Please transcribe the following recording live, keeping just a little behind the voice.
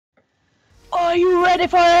Are you ready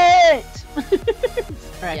for it?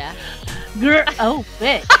 Right. Yeah. Oh,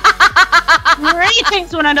 bitch.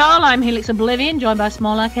 Greetings, one and all. I'm HelixOblivion, joined by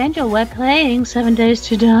Small Archangel. We're playing 7 Days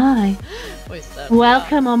to Die.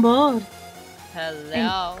 Welcome on board.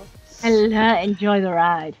 Hello. Hello, enjoy the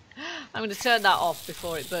ride. I'm going to turn that off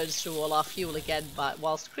before it burns through all our fuel again, but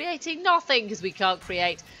whilst creating nothing, because we can't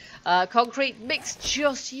create concrete mix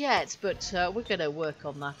just yet, but we're going to work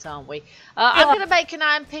on that, aren't we? I'm going to make an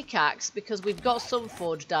iron pickaxe because we've got some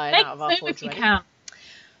forged iron out of our forge already.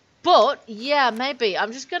 But yeah, maybe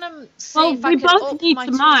I'm just going to see if I can up my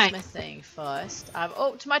toolsmithing first. I've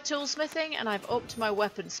upped my toolsmithing and I've upped my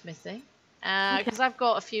weaponsmithing because I've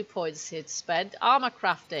got a few points here to spend. Armor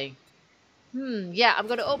crafting. Yeah, I'm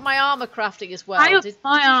going to up my armor crafting as well. I upped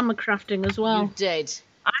my armor crafting as well. You did.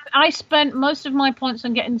 I spent most of my points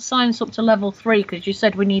on getting science up to level 3 because you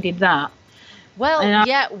said we needed that. Well,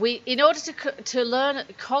 yeah, in order to learn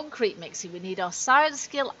concrete mixing, we need our science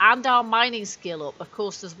skill and our mining skill up. Of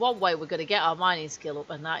course, there's one way we're going to get our mining skill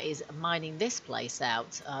up, and that is mining this place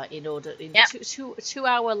out to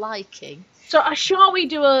our liking. So, shall we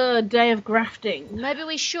do a day of grafting? Maybe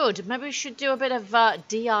we should. Maybe we should do a bit of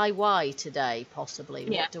DIY today, possibly.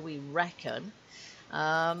 Yeah. What do we reckon?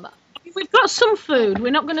 We've got some food.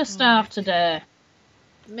 We're not going to starve today.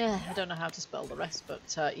 Meh, I don't know how to spell the rest, but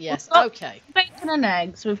yes, okay. Bacon and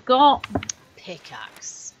eggs. We've got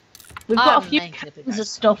pickaxe. We've got a few cans of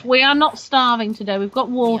stuff. We are not starving today. We've got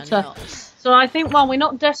water. So I think while we're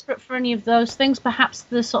not desperate for any of those things, perhaps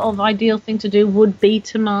the sort of ideal thing to do would be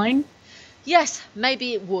to mine. Yes,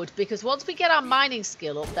 maybe it would, because once we get our mining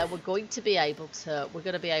skill up, then we're going to be able to. We're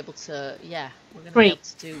going to be able to. Yeah, we're going to be able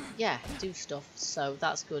to do stuff. So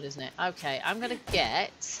that's good, isn't it? Okay, I'm going to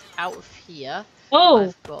get out of here. Oh,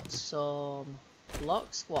 I've got some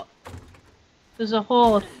blocks. What? There's a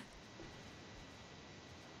horde.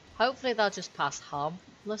 Hopefully they'll just pass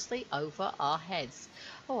harmlessly over our heads.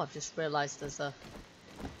 Oh, I've just realised there's a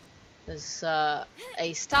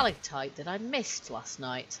stalactite that I missed last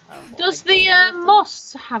night. Does the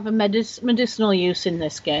moss have a medicinal use in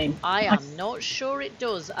this game? I am not sure it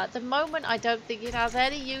does. At the moment, I don't think it has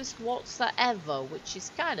any use whatsoever, which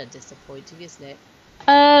is kind of disappointing, isn't it?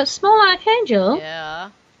 Small Archangel? Yeah.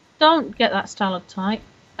 Don't get that stalactite.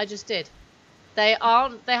 I just did. They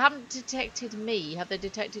haven't detected me. Have they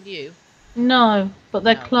detected you? No, but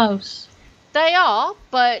they're close. They are,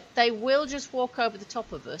 but they will just walk over the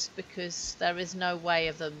top of us because there is no way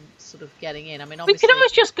of them sort of getting in. I mean, obviously... We could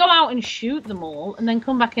always just go out and shoot them all and then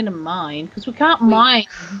come back in and mine, because we can't mine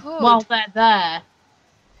while they're there.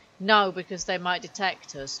 No, because they might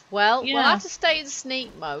detect us. Well, we'll have to stay in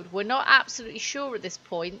sneak mode. We're not absolutely sure at this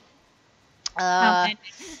point. How many?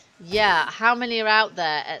 Yeah, how many are out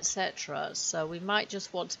there, etc. So we might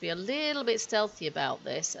just want to be a little bit stealthy about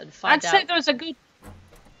this and find out... I'd say there was a good...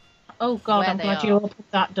 Oh god, I'm glad you opened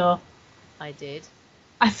that door. I did.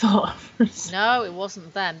 I thought... No, it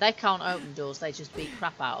wasn't them. They can't open doors, they just beat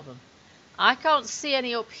crap out of them. I can't see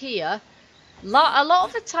any up here. A lot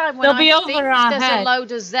of the time when I think there's a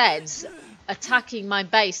load of Zeds attacking my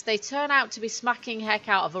base, they turn out to be smacking heck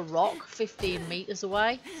out of a rock 15 meters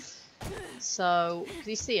away. So, can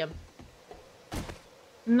you see them?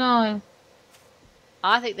 No.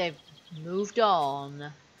 I think they've moved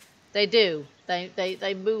on. They do.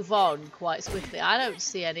 They move on quite swiftly. I don't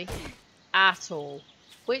see any at all,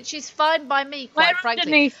 which is fine by me, quite frankly.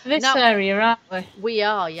 We're underneath this area, aren't we? We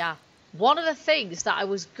are, yeah. One of the things that I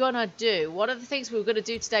was gonna do, one of the things we were gonna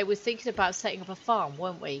do today, we're thinking about setting up a farm,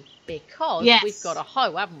 weren't we? Because we've got a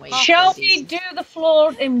hoe, haven't we? Shall we do the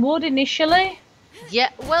floor in wood initially?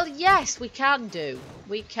 Yeah, well, yes, we can do.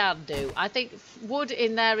 We can do. I think wood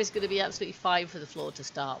in there is going to be absolutely fine for the floor to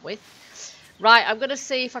start with. Right, I'm going to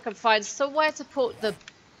see if I can find somewhere to put the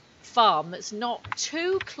farm that's not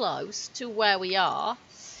too close to where we are.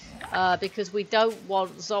 Because we don't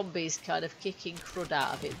want zombies kind of kicking crud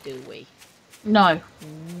out of it, do we? No.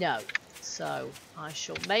 No. So I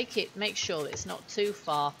shall make sure that it's not too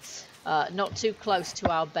far, not too close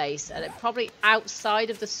to our base, and it probably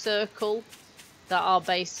outside of the circle that our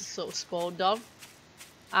base is sort of spawned on,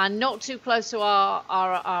 and not too close to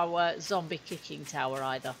our zombie kicking tower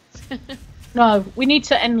either. No, we need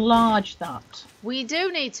to enlarge that. We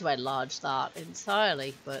do need to enlarge that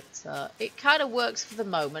entirely, but it kind of works for the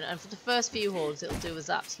moment, and for the first few hordes it'll do us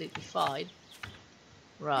absolutely fine.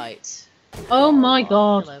 Right. Oh my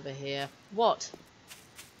god. Over here. What?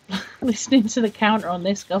 Listening to the counter on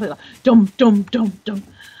this, go like dum dum dum dum.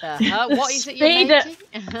 What is it you're making?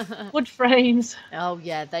 Wood frames. Oh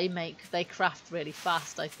yeah, they craft really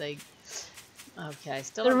fast, I think. Okay,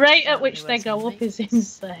 still the rate at which they go up is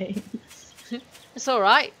insane. It's all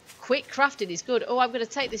right. quick crafting is good. Oh, I'm going to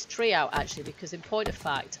take this tree out, actually, because in point of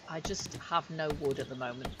fact, I just have no wood at the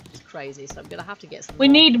moment. It's crazy, so I'm going to have to get some more.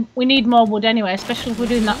 We need more wood anyway, especially if we're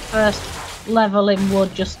doing that first level in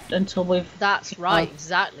wood just until we've... That's right,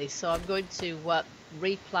 exactly. So I'm going to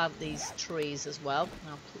replant these trees as well.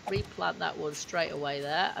 I'll replant that one straight away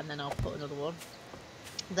there, and then I'll put another one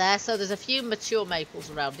there. So there's a few mature maples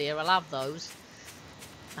around here. I'll have those.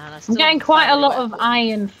 And I'm getting quite a lot of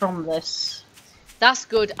iron from this. That's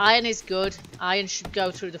good. Iron is good. Iron should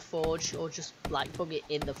go through the forge, or just like bung it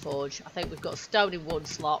in the forge. I think we've got stone in one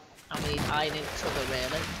slot, and we need iron in t'other,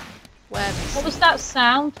 really. What was that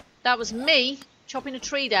sound? That was me chopping a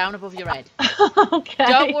tree down above your head. Okay.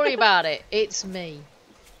 Don't worry about it. It's me.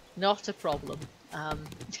 Not a problem.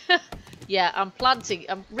 Yeah, I'm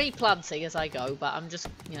replanting as I go, but I'm just,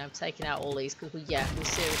 taking out all these because we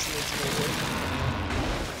seriously need more wood.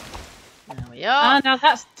 There we are. Ah, now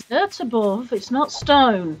that's dirt above. It's not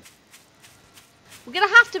stone. We're going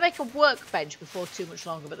to have to make a workbench before too much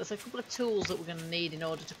longer, but there's a couple of tools that we're going to need in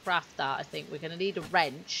order to craft that, I think. We're going to need a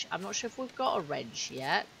wrench. I'm not sure if we've got a wrench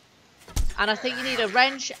yet. And I think you need a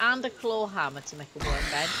wrench and a claw hammer to make a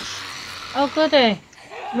workbench. Oh, goody.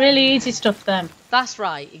 Really easy stuff then. That's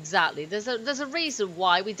right, exactly. There's a reason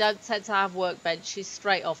why we don't tend to have workbenches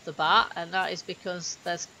straight off the bat, and that is because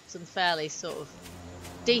there's some fairly sort of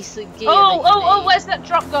decent gear. Oh, where's that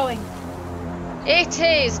drop going? It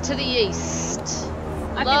is to the east.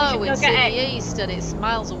 Hello, it's in the east and it's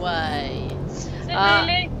miles away. Is it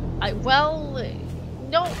really? Well,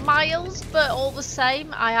 not miles, but all the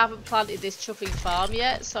same. I haven't planted this chuffing farm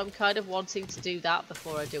yet, so I'm kind of wanting to do that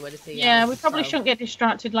before I do anything else. Yeah, we probably shouldn't get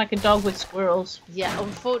distracted like a dog with squirrels. Yeah,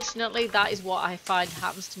 unfortunately, that is what I find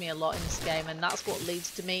happens to me a lot in this game, and that's what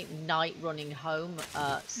leads to me night running home,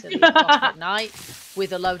 silly o'clock at night,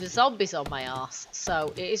 with a load of zombies on my arse.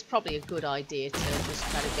 So it is probably a good idea to just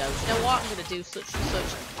kind of go, you know what, I'm going to do such and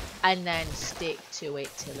such, and then stick to it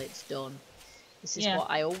till it's done. This is what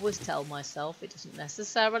I always tell myself. It doesn't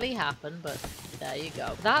necessarily happen, but there you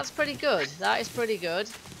go. That's pretty good. That is pretty good.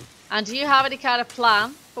 And do you have any kind of plan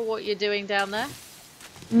for what you're doing down there?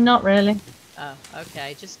 Not really. Oh,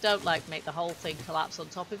 okay. Just don't, make the whole thing collapse on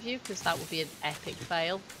top of you, because that would be an epic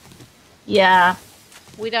fail. Yeah.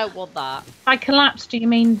 We don't want that. By collapse, do you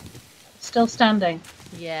mean still standing?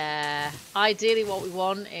 Yeah. Ideally, what we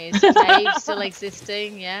want is caves still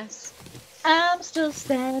existing, yes. I'm still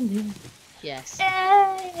standing. Yes.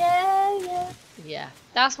 Yeah. Yeah,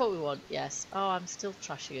 that's what we want, yes. Oh, I'm still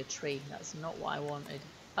trashing a tree. That's not what I wanted.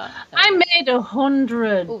 I made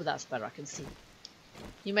 100. Oh, that's better. I can see.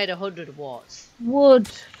 You made 100 what? Wood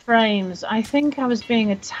frames. I think I was being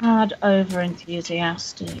a tad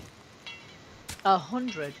over-enthusiastic.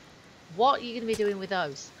 100? What are you going to be doing with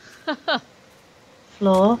those?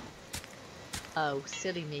 Floor. Oh,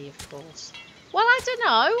 silly me, of course. Well, I don't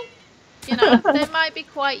know. They might be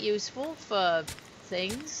quite useful for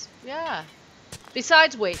things. Yeah.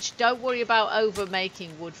 Besides which, don't worry about over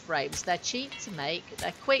making wood frames. They're cheap to make,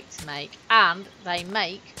 they're quick to make, and they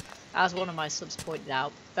make, as one of my subs pointed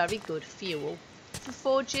out, very good fuel for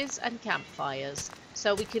forges and campfires.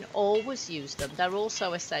 So we can always use them. They're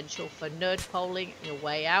also essential for nerd poling your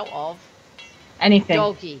way out of anything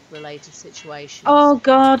doggy related situations. Oh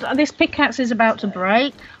god, this pickaxe is about to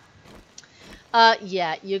break.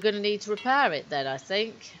 Yeah, you're going to need to repair it then, I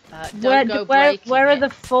think. Where are the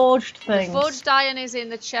forged things? The forged iron is in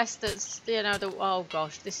the chest that's, oh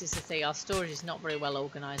gosh, this is the thing. Our storage is not very well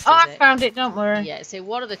organised, Oh, I found it, don't worry. Yeah, it's in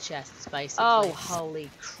one of the chests, basically. Oh, holy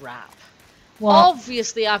crap. What?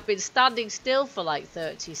 Obviously, I've been standing still for like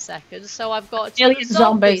 30 seconds, so I've got a ton of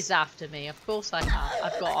zombies after me. Of course I have.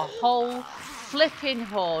 I've got a whole flipping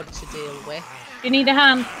horde to deal with. You need a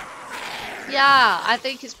hand? Yeah, I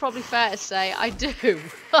think it's probably fair to say I do. Okay,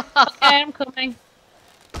 I'm coming.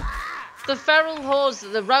 The feral hordes,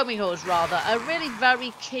 the roaming hordes rather, are really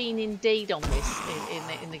very keen indeed on this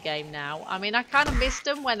in the game now. I mean, I kind of missed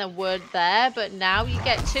them when they weren't there, but now you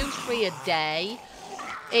get 2-3 a day.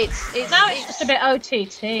 It's just a bit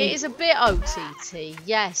OTT. It is a bit OTT,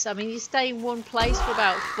 yes. I mean, you stay in one place for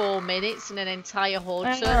about 4 minutes and an entire horde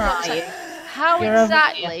turns up. So how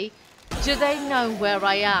exactly do they know where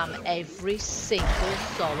I am every single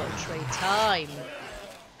solitary time?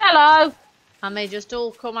 Hello. And they just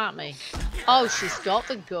all come at me. Oh, she's got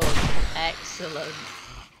the gun. Excellent.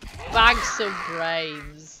 Bag some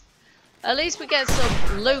brains. At least we get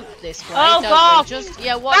some loot this way, don't we? Just,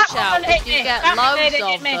 watch out. If you get loads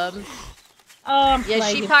of them. Oh, I'm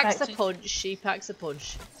she packs a punch. She packs a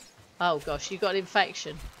punch. Oh, gosh, you got an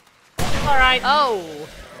infection. Alright. Oh.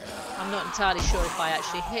 I'm not entirely sure if I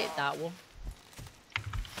actually hit that one.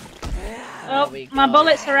 Oh, my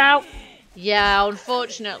bullets are out. Yeah,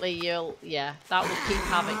 unfortunately, that will keep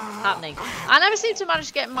happening. I never seem to manage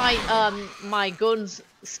to get my my guns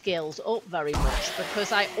skills up very much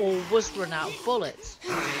because I always run out of bullets.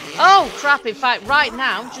 Oh crap! In fact, right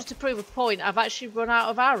now, just to prove a point, I've actually run out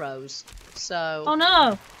of arrows. So. Oh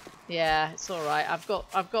no. Yeah, it's all right. I've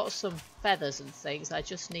got some feathers and things. I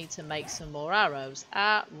just need to make some more arrows.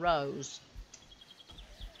 Arrows.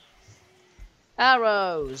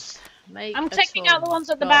 I'm taking out the ones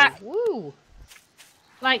at the back. Woo!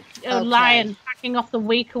 Like a lion packing off the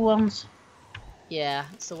weaker ones. Yeah,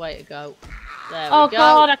 that's the way to go. There we go. Oh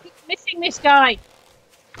god, I keep missing this guy.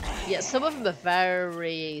 Yeah, some of them are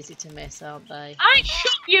very easy to miss, aren't they? I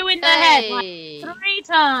shot you in the head like 3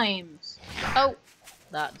 times. Oh,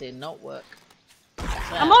 that did not work.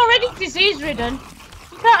 I'm already disease-ridden.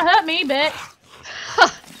 You can't hurt me, bitch.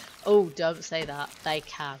 Oh, don't say that. They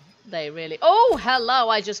can. They really... Oh, hello.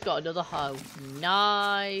 I just got another hoe.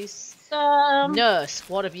 Nice. Nurse,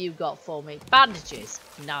 what have you got for me? Bandages.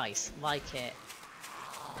 Nice. Like it.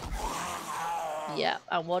 Yeah.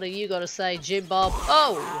 And what are you going to say, Jim Bob?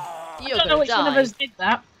 Oh, you're going to die. I don't know which one of us did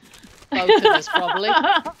that. Both of us, probably.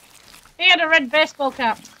 He had a red baseball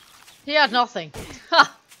cap. He had nothing.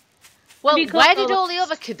 Well, where did all the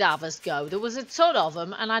other cadavers go? There was a ton of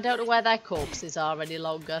them, and I don't know where their corpses are any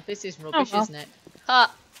longer. This is rubbish, isn't it?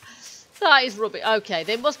 Ha! That is rubbish. Okay,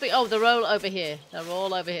 they must be... Oh, they're all over here. They're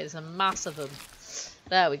all over here. There's a mass of them.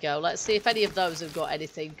 There we go. Let's see if any of those have got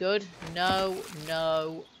anything good. No,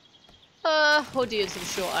 no. Hoodie and some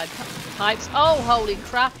short-eyed pipes. Oh, holy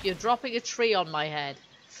crap. You're dropping a tree on my head.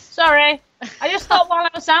 Sorry. I just thought while I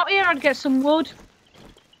was out here I'd get some wood.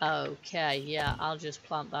 Okay, yeah, I'll just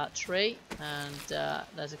plant that tree. And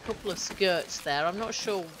there's a couple of skirts there. I'm not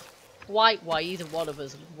sure quite why either one of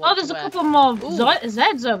us want there's a couple more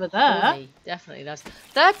Zeds over there. Definitely,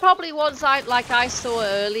 they're probably ones I saw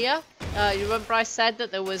earlier. You remember I said that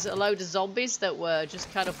there was a load of zombies that were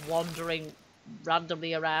just kind of wandering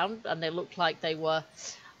randomly around, and they looked like they were,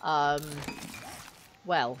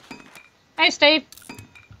 well... Hey, Steve.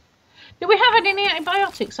 Do we have any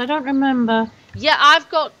antibiotics? I don't remember. Yeah, I've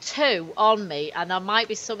got 2 on me, and there might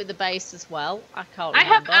be some in the base as well. I can't remember. I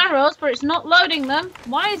have arrows, but it's not loading them.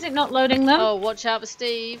 Why is it not loading them? Oh, watch out for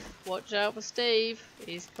Steve. Watch out for Steve.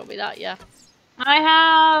 He's coming at you. I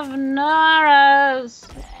have no arrows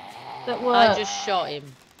that work. I just shot him.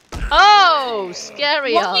 Oh,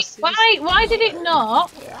 scary ass. Why did it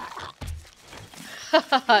not?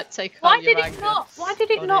 Why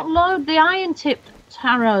did it not load the iron tipped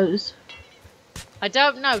arrows? I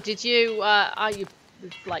don't know. Did you? You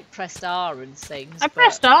like pressed R and things? I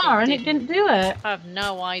pressed R and it didn't do it. I have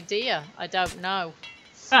no idea. I don't know.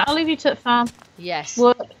 Right, I'll leave you to the farm. Yes.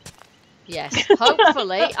 Work. Yes.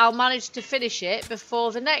 Hopefully, I'll manage to finish it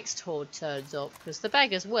before the next horde turns up, because the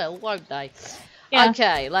beggars will, won't they? Yeah.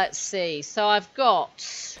 Okay. Let's see. So I've got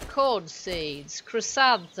corn seeds,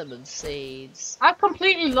 chrysanthemum seeds. I've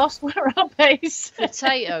completely lost where our base.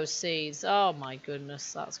 Potato seeds. Oh my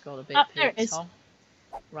goodness, that's got a bit peaked on.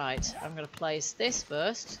 Right, I'm going to place this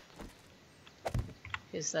first,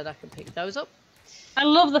 because then I can pick those up. I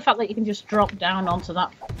love the fact that you can just drop down onto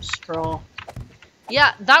that straw.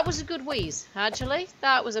 Yeah, that was a good wheeze, actually.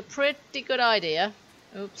 That was a pretty good idea.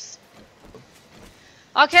 Oops.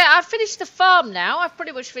 Okay, I've finished the farm now. I've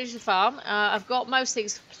pretty much finished the farm. I've got most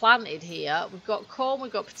things planted here. We've got corn,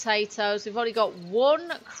 we've got potatoes. We've only got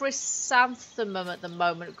 1 chrysanthemum at the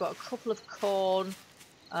moment. We've got a couple of corn.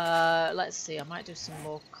 Let's see, I might do some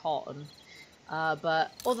more cotton.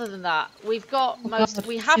 But other than that, we've got most...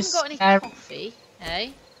 We haven't got any coffee,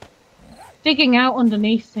 eh? Digging out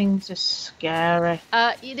underneath things is scary.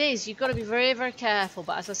 It is. You've got to be very, very careful.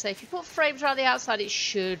 But as I say, if you put frames around the outside, it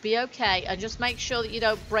should be okay. And just make sure that you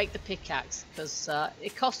don't break the pickaxe, because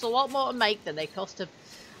it costs a lot more to make than they cost to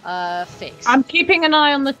fix. I'm keeping an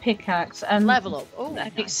eye on the pickaxe and level up. Oh,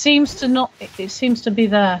 it nice. seems to not. It seems to be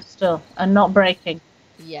there still and not breaking.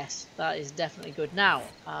 Yes, that is definitely good. Now,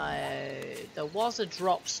 there was a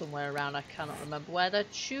drop somewhere around. I cannot remember where the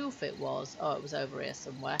tooth it was. Oh, it was over here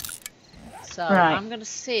somewhere. So right. I'm going to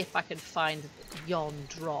see if I can find yon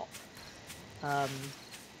drop.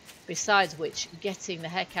 Besides which, getting the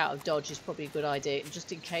heck out of Dodge is probably a good idea,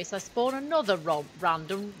 just in case I spawn another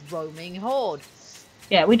random roaming horde.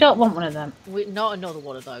 Yeah, we don't want one of them. Not another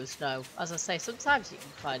one of those, no. As I say, sometimes you can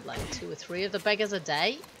find like 2 or 3 of the beggars a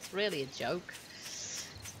day. It's really a joke. It's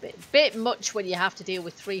a bit much when you have to deal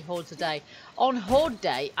with 3 hordes a day. On horde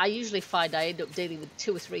day, I usually find I end up dealing with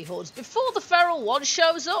 2 or 3 hordes before the feral one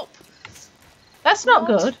shows up. That's not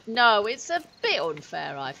good. No, it's a bit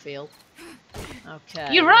unfair, I feel.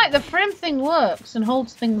 Okay. You're right, the frame thing works and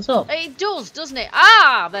holds things up. It does, doesn't it?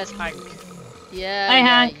 Ah, there's Hank. Yeah, Hi, yeah,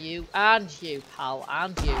 Hank. you, and you, pal,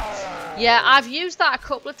 and you. Yeah, I've used that a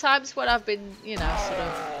couple of times when I've been, you know, sort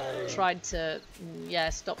of trying to,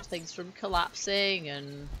 yeah, stop things from collapsing,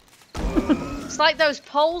 and it's like those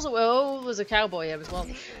poles. Oh, there's a cowboy here as well.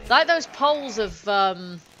 Like those poles of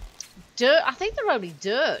dirt. I think they're only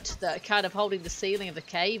dirt that are kind of holding the ceiling of the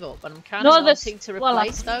cave up, and I'm kind of wanting to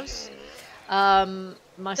replace those myself.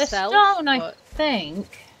 The stone, I think.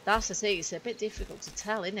 That's the thing, it's a bit difficult to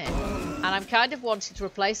tell, isn't it? And I'm kind of wanting to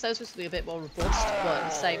replace those with something a bit more robust, but at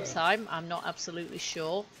the same time, I'm not absolutely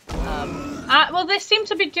sure. Well, they seem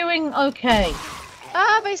to be doing okay.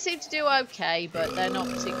 They seem to do okay, but they're not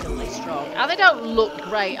particularly strong. And they don't look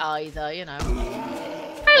great either, you know.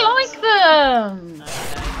 I like them!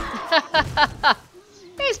 Okay.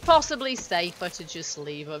 It's possibly safer to just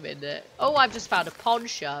leave them in it. Oh, I've just found a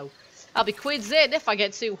poncho. I'll be quids in if I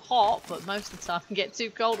get too hot, but most of the time I get too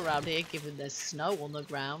cold around here, given there's snow on the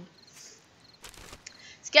ground.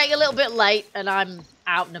 It's getting a little bit late, and I'm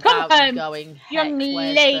out and about going. Young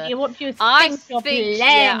lady, what do you think? I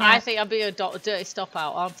think I'm being a dirty stop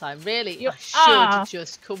out, aren't I? Really, I should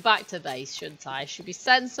just come back to base, shouldn't I? I should be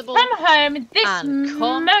sensible. Come home this and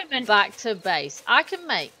come moment. back to base. I can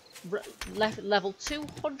make level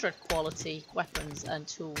 200 quality weapons and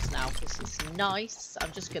tools now. This is nice.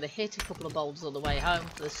 I'm just going to hit a couple of boulders on the way home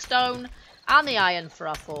for the stone and the iron for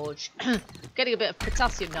our forge. Getting a bit of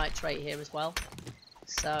potassium nitrate here as well.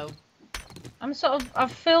 So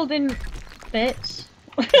I've filled in bits.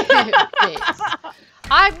 bits.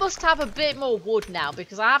 I must have a bit more wood now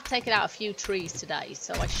because I have taken out a few trees today,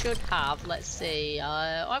 so I should have, let's see,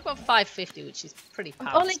 I've got 550, which is pretty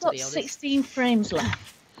powerful. I've only got 16 frames left.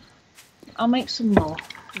 I'll make some more.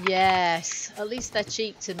 Yes, at least they're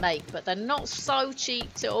cheap to make, but they're not so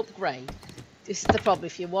cheap to upgrade. This is the problem.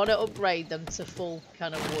 If you want to upgrade them to full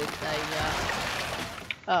kind of wood, they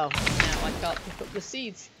oh, now I can't pick up the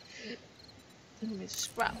seeds. Let me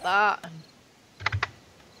scrap that.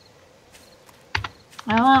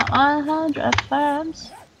 I want 100 farms.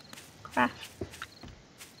 Craft.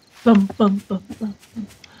 Bum, bum, bum, bum, bum.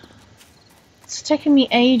 It's taking me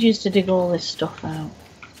ages to dig all this stuff out.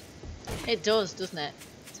 It does, doesn't it?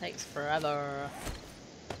 It takes forever.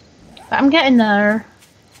 But I'm getting there.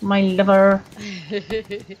 My liver.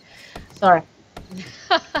 Sorry.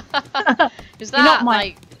 Is that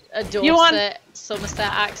like a Dorset,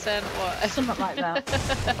 Somerset accent? Or something like that.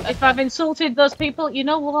 If I've insulted those people, you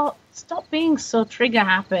know what? Stop being so trigger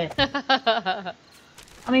happy. I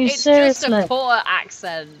mean, it's seriously. Just a poor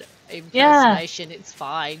accent impersonation. Yeah. It's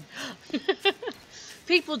fine.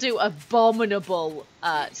 People do abominable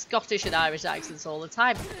Scottish and Irish accents all the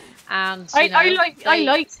time, and I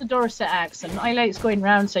like the Dorset accent. I like going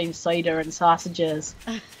round saying cider and sausages,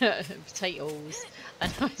 potatoes. I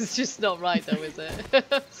know it's just not right though, is it?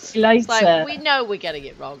 He likes it's like, it. We know we're getting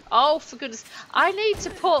it wrong. Oh, for goodness! I need to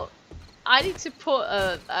put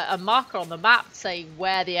a marker on the map saying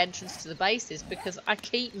where the entrance to the base is because I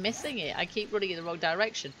keep missing it. I keep running in the wrong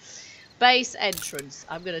direction. Base entrance.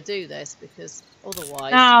 I'm going to do this because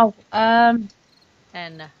otherwise... Now,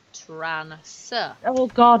 entrance. Oh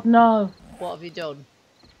God, no. What have you done?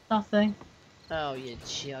 Nothing. Oh, you're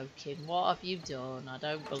joking. What have you done? I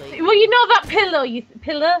don't believe it. Well, you know that pillar?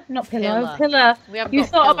 Pillar. You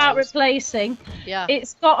thought about replacing. Yeah.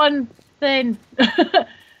 It's gotten thin.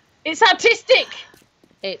 It's artistic.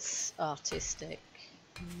 It's artistic.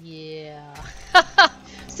 Yeah.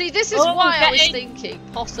 See, this is why I was thinking,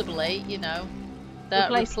 possibly, you know,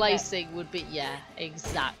 that replacing would be, yeah,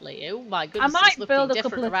 exactly. Oh my goodness, I might it's build looking a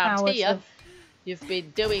couple different of around towers here. You've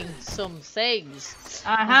been doing some things.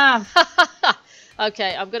 I have.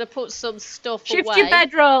 Okay, I'm going to put some stuff away. Shift your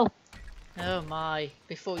bedroll. Oh my,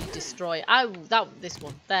 before you destroy it. Oh, this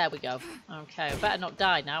one. There we go. Okay, I better not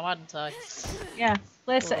die now, hadn't I? Yeah,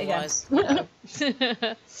 place it again. You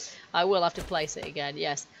know. I will have to place it again,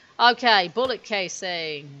 yes. Okay, bullet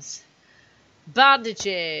casings,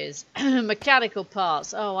 bandages, mechanical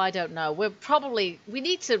parts. Oh, I don't know. We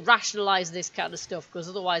need to rationalise this kind of stuff because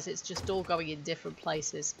otherwise it's just all going in different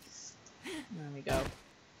places. There we go.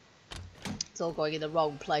 It's all going in the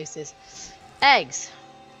wrong places. Eggs.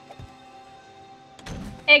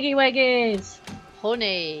 Eggy weggies.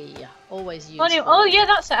 Honey. Always useful. Honey. Oh yeah,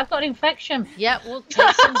 that's it. I've got an infection. Yeah, well,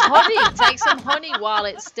 take some honey. Take some honey while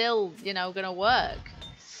it's still, you know, going to work.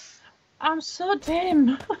 I'm so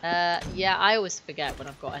dim. Yeah, I always forget when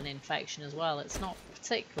I've got an infection as well. It's not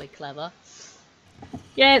particularly clever.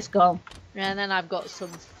 Yeah, it's gone. And then I've got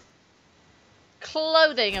some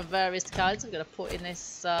clothing of various kinds I'm going to put in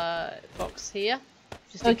this box here.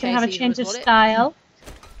 Just So in we can case have a either change us of want it. style.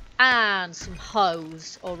 And some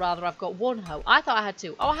hose, or rather I've got one hoe. I thought I had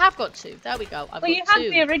two. Oh, I have got two. There we go. I've Well, got you had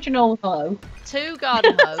the original hoe. two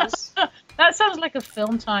garden hose. That sounds like a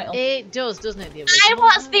film title. It does, doesn't it? The I original.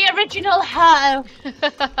 was the original hoe.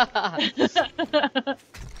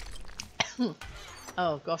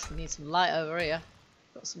 Oh gosh, we need some light over here.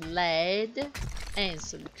 Got some lead and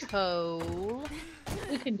some coal.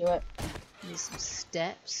 We can do it. Need some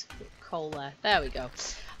steps. Put coal there. There we go.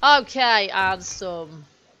 Okay, and some.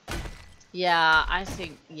 Yeah, I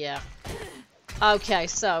think, yeah. Okay,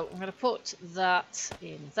 so I'm going to put that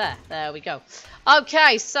in there. There we go.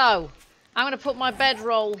 Okay, so I'm going to put my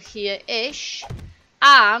bedroll here-ish.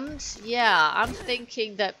 And, yeah, I'm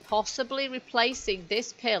thinking that possibly replacing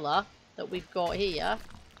this pillar that we've got here.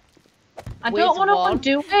 I don't want to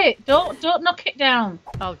undo it. Don't knock it down.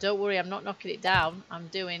 Oh, don't worry, I'm not knocking it down. I'm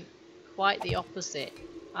doing quite the opposite.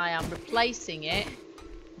 I am replacing it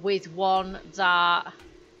with one that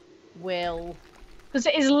will... Because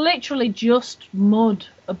it is literally just mud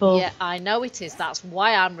above. Yeah, I know it is. That's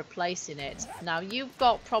why I'm replacing it. Now, you've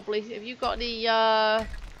got probably... Have you got any... Have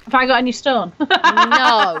I got any stone?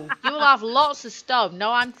 No. You'll have lots of stone.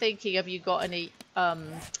 No, I'm thinking, have you got any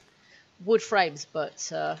wood frames? But...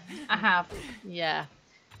 I have. Yeah.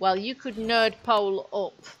 Well, you could nerd pole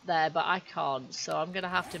up there, but I can't. So I'm going to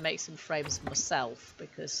have to make some frames myself.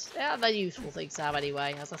 Because they're useful things to have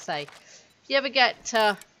anyway. As I say, if you ever get...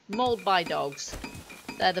 mauled by dogs,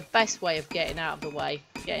 they're the best way of getting out of the way,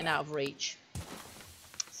 getting out of reach.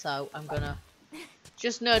 So I'm gonna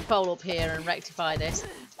just nerd pole up here and rectify this.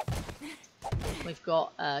 We've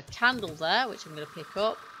got a candle there, which I'm gonna pick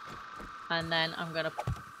up, and then I'm gonna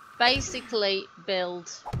basically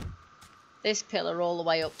build this pillar all the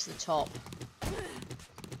way up to the top.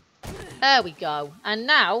 There we go. And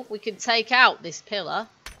now we can take out this pillar.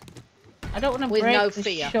 I don't want to with break no this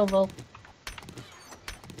fear. shovel.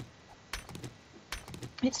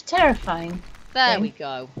 It's terrifying. There we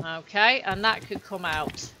go. Okay, and that could come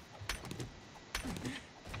out.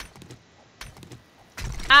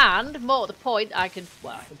 And more to the point, I can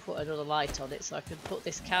put another light on it, so I can put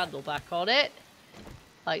this candle back on it,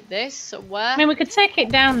 like this somewhere. I mean, we could take it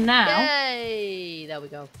down now. Yay! There we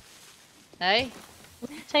go. Hey. We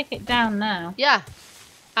could take it down now. Yeah.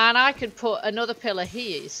 And I could put another pillar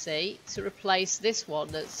here, you see, to replace this one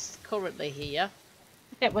that's currently here.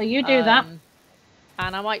 Okay, well, you do that.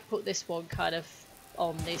 And I might put this one kind of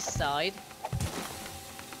on this side.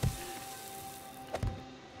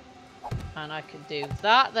 And I can do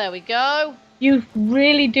that. There we go. You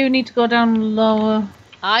really do need to go down lower.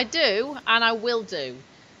 I do, and I will do.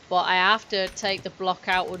 But I have to take the block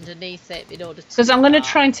out underneath it in order to... Because I'm going to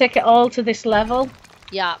try and take it all to this level.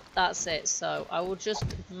 Yeah, that's it. So I will just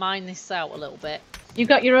mine this out a little bit. You've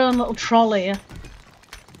got your own little troll here.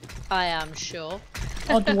 I am sure.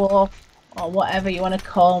 Or dwarf. Or whatever you want to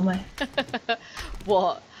call me.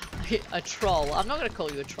 What? A troll? I'm not going to call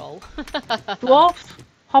you a troll. Dwarf?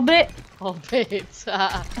 Hobbit? Hobbit.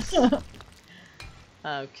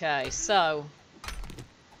 Okay, so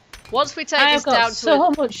once we take this down to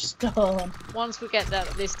so much stone. Once we get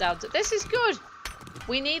this down to... This is good.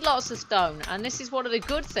 We need lots of stone, and this is one of the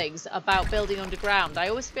good things about building underground. I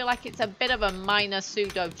always feel like it's a bit of a minor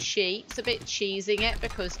pseudo cheat. It's a bit cheesing it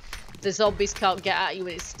because the zombies can't get at you,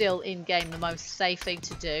 and it's still in-game the most safe thing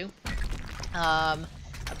to do.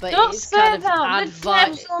 But Don't it's say kind of that. The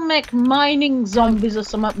devs will make mining zombies or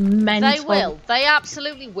something mental. They will. They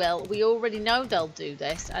absolutely will. We already know they'll do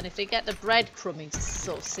this, and if they get the breadcrumbing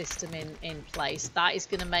sort of system in place, that is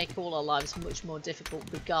going to make all our lives much more difficult,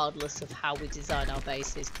 regardless of how we design our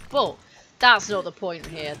bases. But that's not the point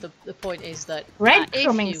here. The point is that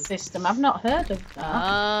breadcrumbing system. I've not heard of that.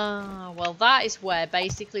 Ah, well, that is where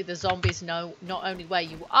basically the zombies know not only where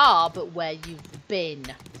you are, but where you've been.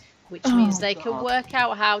 Which means they can work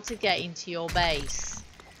out how to get into your base.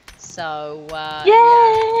 So,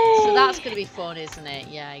 yeah. So that's going to be fun, isn't it?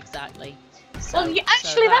 Yeah, exactly. So, well,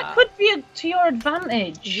 actually, that could be to your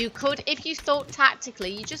advantage. You could, if you thought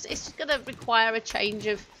tactically. It's just going to require a change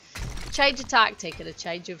of tactic and a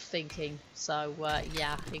change of thinking. So,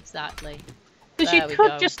 yeah, exactly. Because you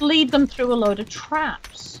could just lead them through a load of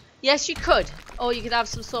traps. Yes, you could. Or you could have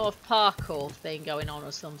some sort of parkour thing going on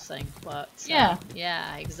or something. But yeah.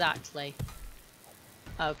 Yeah, exactly.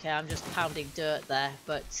 Okay, I'm just pounding dirt there.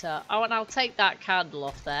 But I'll take that candle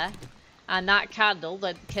off there. And that candle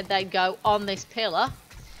can then go on this pillar.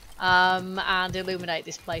 And illuminate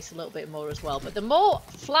this place a little bit more as well. But the more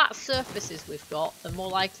flat surfaces we've got, the more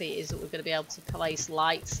likely it is that we're going to be able to place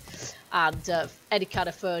lights and any kind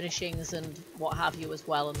of furnishings and what have you as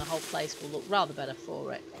well, and the whole place will look rather better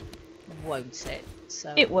for it. won't it?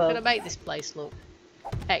 So it will. I'm gonna make this place look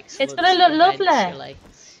excellent. It's gonna look lovely. Eventually.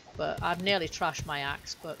 But I've nearly trashed my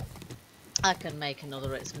axe, but I can make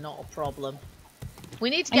another. It's not a problem. We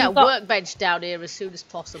need to get a workbench down here as soon as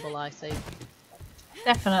possible, I think.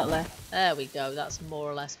 Definitely. There we go. That's more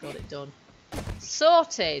or less got it done.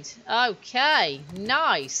 Sorted. Okay.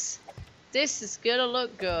 Nice. This is gonna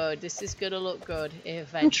look good. This is gonna look good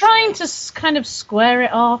eventually. I'm trying to kind of square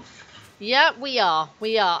it off. Yeah, we are.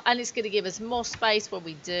 We are. And it's gonna give us more space when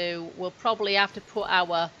we do. We'll probably have to put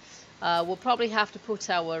our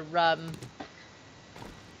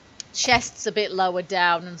chests a bit lower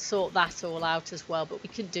down and sort that all out as well, but we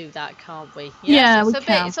can do that, can't we? Yeah, so we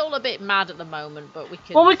can. It's all a bit mad at the moment, but we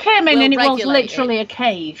can. Well, we came in and it was literally a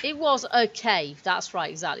cave. It was a cave. That's right,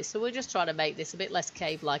 exactly. So we're just trying to make this a bit less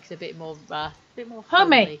cave-like and a bit more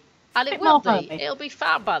homey. And it will be. It'll be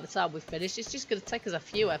fab by the time we finish. It's just going to take us a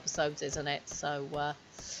few episodes, isn't it? So,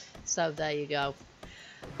 so there you go.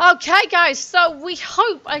 Okay, guys, so we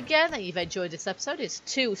hope again that you've enjoyed this episode. It's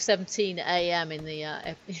 2:17 AM in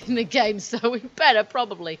the game, so we better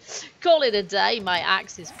probably call it a day. My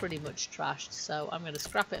axe is pretty much trashed, so I'm going to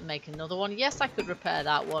scrap it and make another one. Yes, I could repair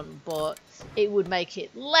that one, but it would make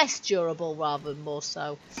it less durable rather than more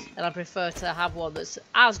so. And I prefer to have one that's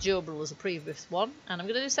as durable as the previous one. And I'm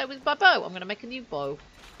going to do so with my bow. I'm going to make a new bow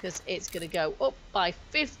because it's going to go up by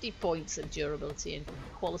 50 points of durability and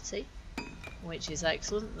quality, which is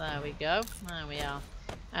excellent. There we go. There we are.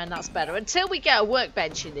 And that's better. Until we get a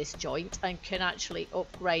workbench in this joint and can actually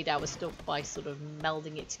upgrade our stuff by sort of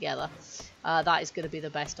melding it together, that is going to be the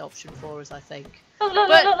best option for us, I think. Look,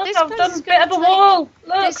 I've done a bit of a wall.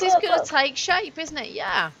 This is going to take shape, isn't it?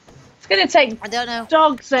 Yeah. It's going to take, I don't know,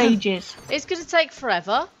 dog's ages. It's going to take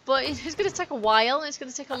forever, but it's going to take a while, and it's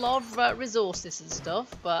going to take a lot of resources and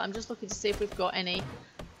stuff. But I'm just looking to see if we've got any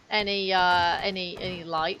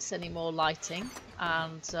lights, any more lighting,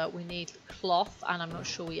 and we need cloth, and I'm not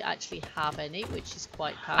sure we actually have any, which is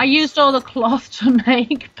quite bad. I used all the cloth to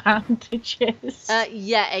make bandages.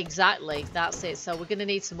 Yeah, exactly, that's it. So we're going to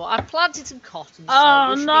need some more. I've planted some cotton, so oh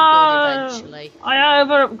we should no! be good eventually. I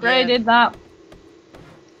over upgraded that.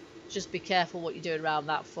 Just be careful what you're doing around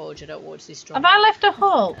that forge. I don't want to destroy. Have I left a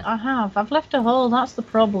hole? I have. I've left a hole. That's the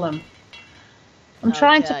problem. I'm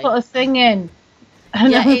trying to put a thing in.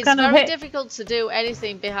 And yeah, it's very difficult to do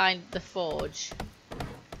anything behind the forge.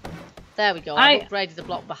 There we go. I've upgraded the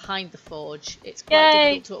block behind the forge. It's quite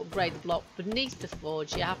difficult to upgrade the block beneath the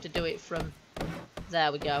forge. You have to do it from...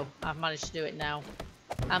 There we go. I've managed to do it now.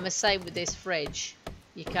 And the same with this fridge.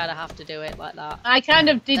 You kind of have to do it like that. I kind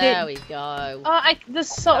of did it. There we go. There's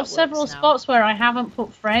sort of several spots where I haven't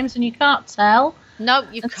put frames and you can't tell. No,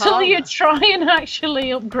 you can't. Until you try and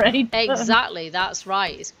actually upgrade them. Exactly, that's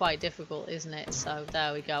right. It's quite difficult, isn't it? So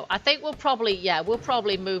there we go. I think we'll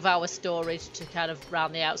probably move our storage to kind of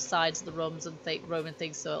round the outsides of the rooms and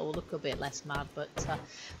things, so it will look a bit less mad. But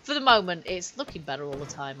for the moment, it's looking better all the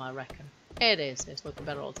time, I reckon. It is. It's looking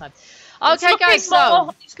better all the time. Okay, guys,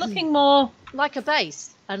 so it's looking more like a base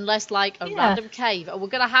and less like a random cave. And we're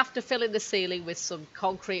going to have to fill in the ceiling with some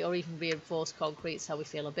concrete or even reinforced concrete, so we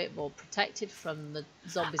feel a bit more protected from the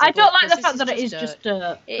zombies. I don't like the fact that it is just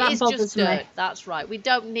dirt. It is just dirt. That's right. We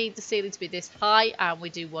don't need the ceiling to be this high, and we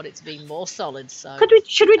do want it to be more solid. So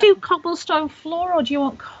should we do cobblestone floor, or do you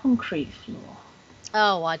want concrete floor?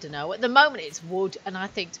 Oh, I don't know. At the moment, it's wood, and I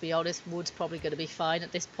think, to be honest, wood's probably going to be fine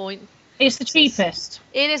at this point. It's the cheapest.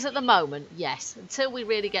 It is at the moment, yes. Until we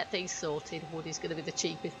really get things sorted, wood is going to be the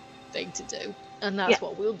cheapest thing to do. And that's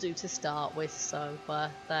what we'll do to start with. So,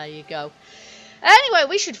 there you go. Anyway,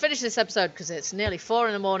 we should finish this episode because it's nearly 4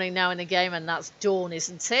 in the morning now in the game, and that's dawn,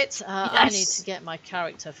 isn't it? Yes. I need to get my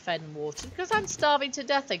character fed and watered because I'm starving to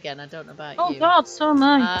death again. I don't know about you. Oh God, so am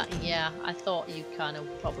I. Yeah, I thought you kind of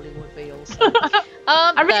probably would be also.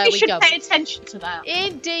 I really should pay attention to that.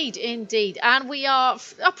 Indeed, indeed. And we are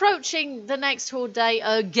approaching the next horde day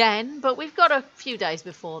again, but we've got a few days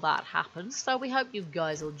before that happens, so we hope you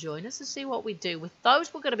guys will join us to see what we do with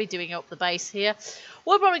those. We're going to be doing up the base here.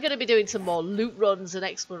 We're probably going to be doing some more loot runs and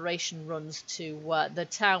exploration runs to the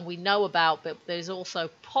town we know about, but there's also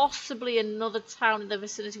possibly another town in the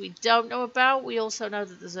vicinity we don't know about. We also know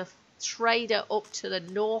that there's a trader up to the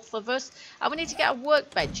north of us, and we need to get a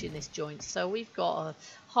workbench in this joint, so we've got a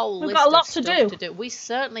whole list of stuff to do. We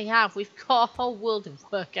certainly have. We've got a whole world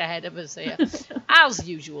of work ahead of us here, as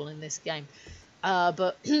usual in this game.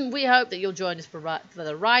 But we hope that you'll join us for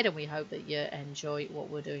the ride, and we hope that you enjoy what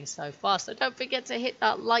we're doing so far. So don't forget to hit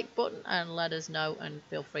that like button and let us know, and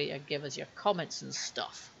feel free to give us your comments and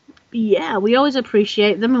stuff. Yeah, we always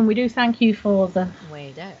appreciate them, and we do thank you for them.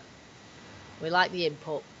 We do. We like the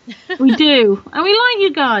input. We do. And we like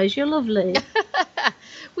you guys. You're lovely.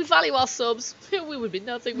 We value our subs. We would be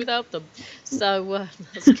nothing without them. So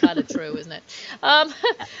that's kind of true, isn't it?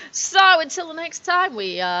 So until the next time,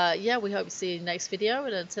 we hope to see you in the next video.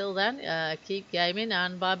 And until then, keep gaming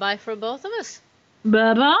and bye bye from both of us.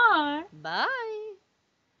 Bye-bye. Bye.